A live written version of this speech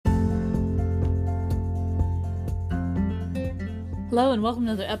Hello and welcome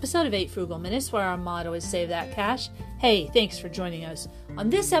to another episode of 8 Frugal Minutes, where our motto is Save That Cash. Hey, thanks for joining us. On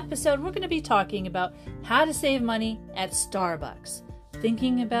this episode, we're going to be talking about how to save money at Starbucks.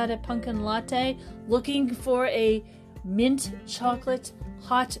 Thinking about a pumpkin latte? Looking for a mint chocolate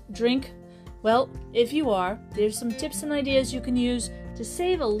hot drink? Well, if you are, there's some tips and ideas you can use to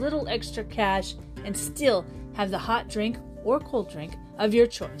save a little extra cash and still have the hot drink or cold drink of your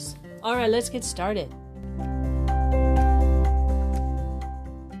choice. All right, let's get started.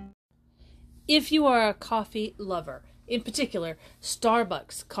 If you are a coffee lover, in particular,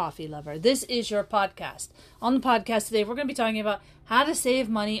 Starbucks coffee lover, this is your podcast. On the podcast today, we're going to be talking about how to save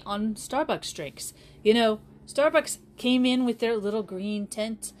money on Starbucks drinks. You know, Starbucks came in with their little green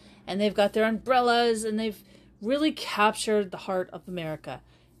tent, and they've got their umbrellas, and they've really captured the heart of America.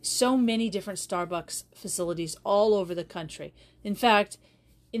 So many different Starbucks facilities all over the country. In fact,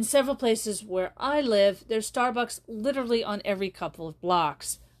 in several places where I live, there's Starbucks literally on every couple of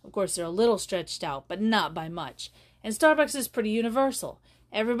blocks. Of course, they're a little stretched out, but not by much. And Starbucks is pretty universal.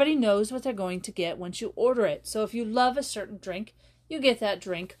 Everybody knows what they're going to get once you order it. So if you love a certain drink, you get that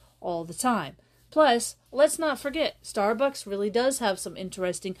drink all the time. Plus, let's not forget, Starbucks really does have some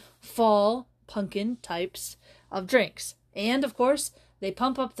interesting fall pumpkin types of drinks. And, of course, they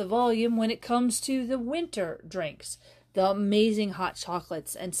pump up the volume when it comes to the winter drinks. The amazing hot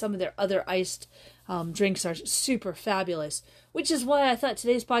chocolates and some of their other iced drinks are super fabulous, which is why I thought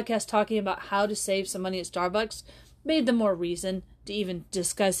today's podcast talking about how to save some money at Starbucks made the more reason to even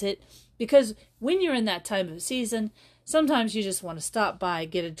discuss it, because when you're in that time of season, sometimes you just want to stop by,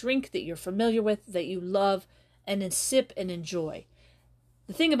 get a drink that you're familiar with, that you love, and then sip and enjoy.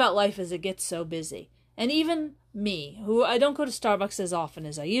 The thing about life is it gets so busy, and even me, who I don't go to Starbucks as often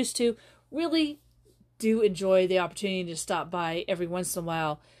as I used to, really do enjoy the opportunity to stop by every once in a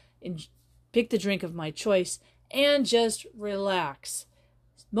while and pick the drink of my choice and just relax.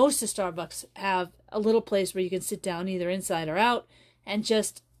 Most of Starbucks have a little place where you can sit down either inside or out and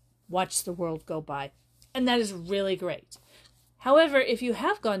just watch the world go by. And that is really great. However, if you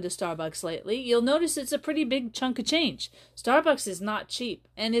have gone to Starbucks lately, you'll notice it's a pretty big chunk of change. Starbucks is not cheap,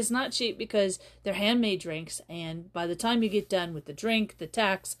 and it's not cheap because they're handmade drinks, and by the time you get done with the drink, the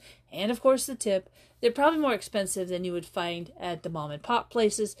tax, and of course the tip, they're probably more expensive than you would find at the mom and pop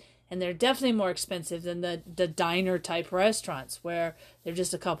places, and they're definitely more expensive than the diner type restaurants where they're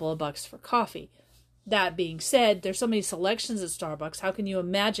just a couple of bucks for coffee. That being said, there's so many selections at Starbucks. How can you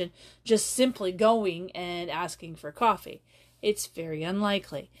imagine just simply going and asking for coffee? It's very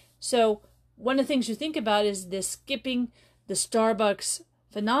unlikely. So one of the things you think about is this skipping the Starbucks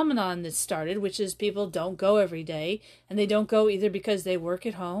phenomenon that started, which is people don't go every day, and they don't go either because they work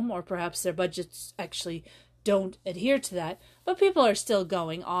at home or perhaps their budgets actually don't adhere to that, but people are still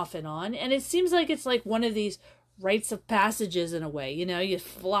going off and on, and it seems like it's like one of these rites of passages in a way. You know, you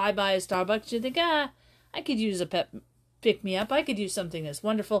fly by a Starbucks, you think, I could use a pick-me-up, I could use something that's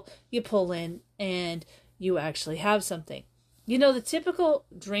wonderful. You pull in, and you actually have something. You know, the typical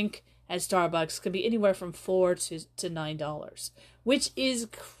drink at Starbucks could be anywhere from $4 to $9, which is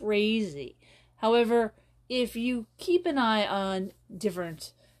crazy. However, if you keep an eye on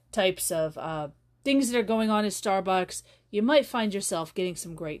different types of things that are going on at Starbucks, you might find yourself getting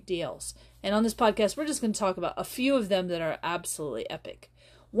some great deals. And on this podcast, we're just going to talk about a few of them that are absolutely epic.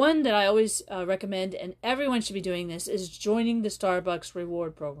 One that I always recommend, and everyone should be doing this, is joining the Starbucks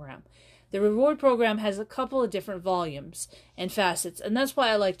reward program. The reward program has a couple of different volumes and facets, and that's why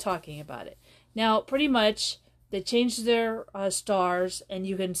I like talking about it. Now, pretty much, they changed their stars, and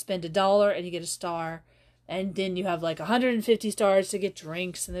you can spend $1 and you get a star, and then you have like 150 stars to get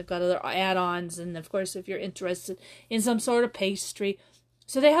drinks, and they've got other add-ons, and of course, if you're interested in some sort of pastry.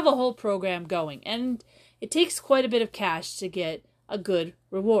 So they have a whole program going, and it takes quite a bit of cash to get a good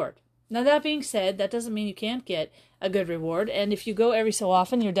reward. Now, that being said, that doesn't mean you can't get a good reward, and if you go every so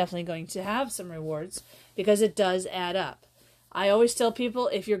often, you're definitely going to have some rewards, because it does add up. I always tell people,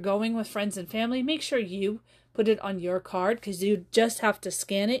 if you're going with friends and family, make sure you put it on your card, because you just have to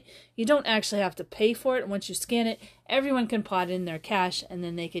scan it. You don't actually have to pay for it. Once you scan it, everyone can pot in their cash, and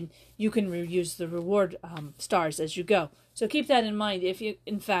then you can reuse the reward stars as you go. So keep that in mind if you,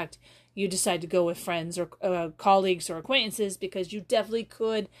 in fact, you decide to go with friends or colleagues or acquaintances, because you definitely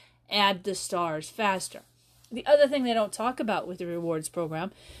could add the stars faster. The other thing they don't talk about with the rewards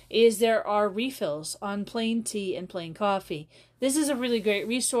program is there are refills on plain tea and plain coffee. This is a really great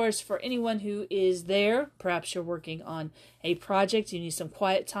resource for anyone who is there. Perhaps you're working on a project, you need some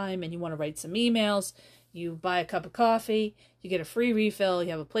quiet time, and you want to write some emails. You buy a cup of coffee, you get a free refill,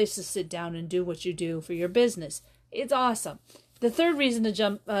 you have a place to sit down and do what you do for your business. It's awesome. The third reason to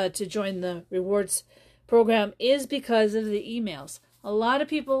join the rewards program is because of the emails. A lot of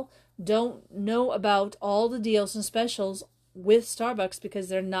people don't know about all the deals and specials with Starbucks because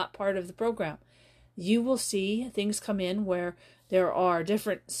they're not part of the program. You will see things come in where there are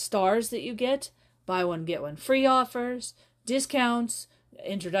different stars that you get, buy one, get one free offers, discounts,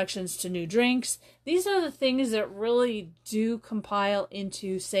 introductions to new drinks. These are the things that really do compile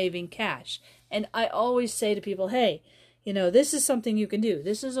into saving cash. And I always say to people, hey, this is something you can do.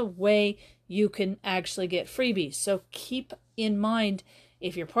 This is a way you can actually get freebies. So keep in mind,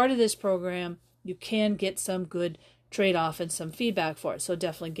 if you're part of this program, you can get some good trade-off and some feedback for it. So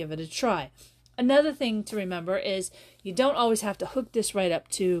definitely give it a try. Another thing to remember is you don't always have to hook this right up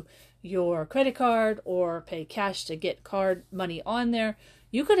to your credit card or pay cash to get card money on there.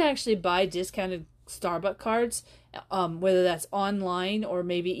 You could actually buy discounted Starbucks cards, whether that's online or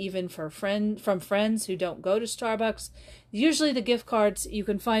maybe even from friends who don't go to Starbucks. Usually the gift cards you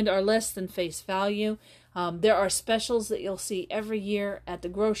can find are less than face value. There are specials that you'll see every year at the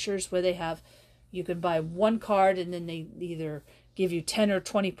grocers where you can buy one card and then they either give you 10 or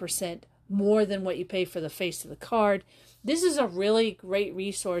 20% more than what you pay for the face of the card. This is a really great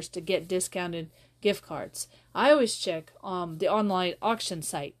resource to get discounted gift cards. I always check the online auction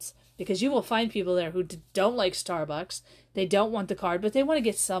sites because you will find people there who don't like Starbucks. They don't want the card, but they want to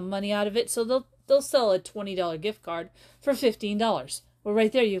get some money out of it, so they'll sell a $20 gift card for $15. Well,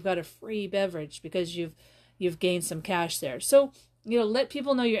 right there you've got a free beverage because you've gained some cash there. So, let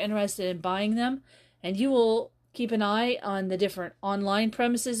people know you're interested in buying them, and you will keep an eye on the different online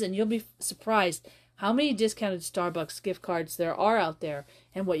premises, and you'll be surprised how many discounted Starbucks gift cards there are out there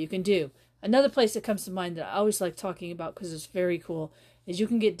and what you can do. Another place that comes to mind that I always like talking about because it's very cool is you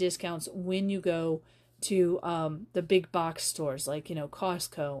can get discounts when you go to the big box stores like,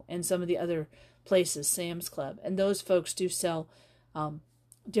 Costco and some of the other places, Sam's Club. And those folks do sell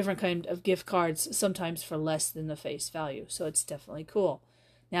different kind of gift cards, sometimes for less than the face value. So it's definitely cool.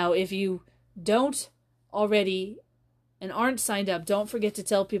 Now, if you don't already and aren't signed up, don't forget to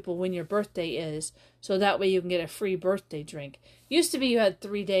tell people when your birthday is, so that way you can get a free birthday drink. Used to be you had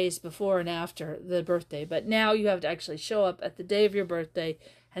 3 days before and after the birthday, but now you have to actually show up at the day of your birthday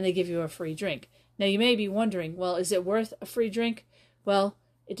and they give you a free drink. Now you may be wondering, well, is it worth a free drink? Well,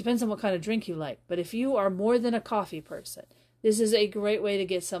 it depends on what kind of drink you like, but if you are more than a coffee person, this is a great way to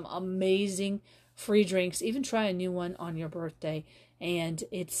get some amazing free drinks. Even try a new one on your birthday, and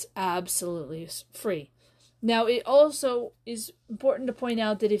it's absolutely free. Now, it also is important to point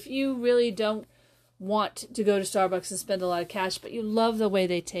out that if you really don't want to go to Starbucks and spend a lot of cash, but you love the way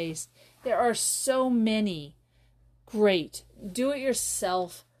they taste, there are so many great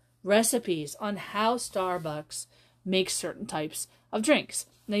do-it-yourself recipes on how Starbucks makes certain types of drinks.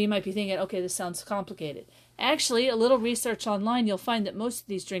 Now, you might be thinking, okay, this sounds complicated. Actually, a little research online, you'll find that most of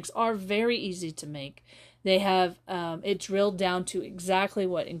these drinks are very easy to make. They have it drilled down to exactly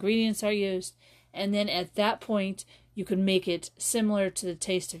what ingredients are used. And then at that point, you can make it similar to the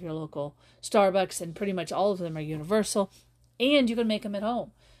taste of your local Starbucks, and pretty much all of them are universal, and you can make them at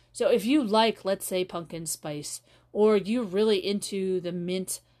home. So if you like, let's say, pumpkin spice, or you're really into the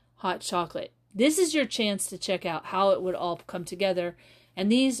mint hot chocolate, this is your chance to check out how it would all come together.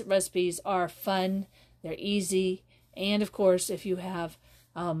 And these recipes are fun, they're easy, and of course, if you have,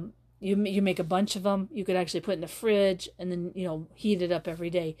 you make a bunch of them, you could actually put in the fridge and then, heat it up every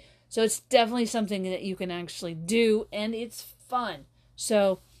day. So it's definitely something that you can actually do, and it's fun.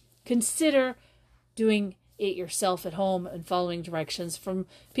 So consider doing it yourself at home and following directions from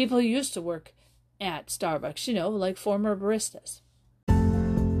people who used to work at Starbucks, like former baristas.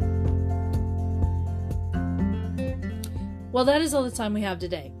 Well, that is all the time we have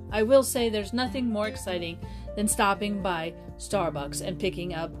today. I will say there's nothing more exciting than stopping by Starbucks and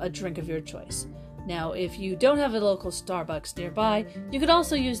picking up a drink of your choice. Now, if you don't have a local Starbucks nearby, you could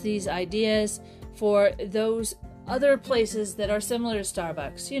also use these ideas for those other places that are similar to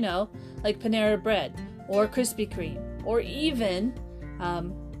Starbucks, like Panera Bread or Krispy Kreme, or even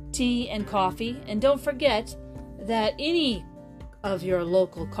tea and coffee. And don't forget that any of your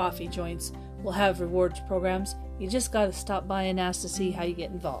local coffee joints will have rewards programs. You just got to stop by and ask to see how you get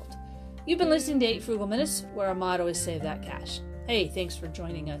involved. You've been listening to 8 Frugal Minutes, where our motto is Save That Cash. Hey, thanks for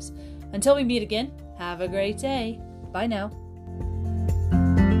joining us. Until we meet again, have a great day. Bye now.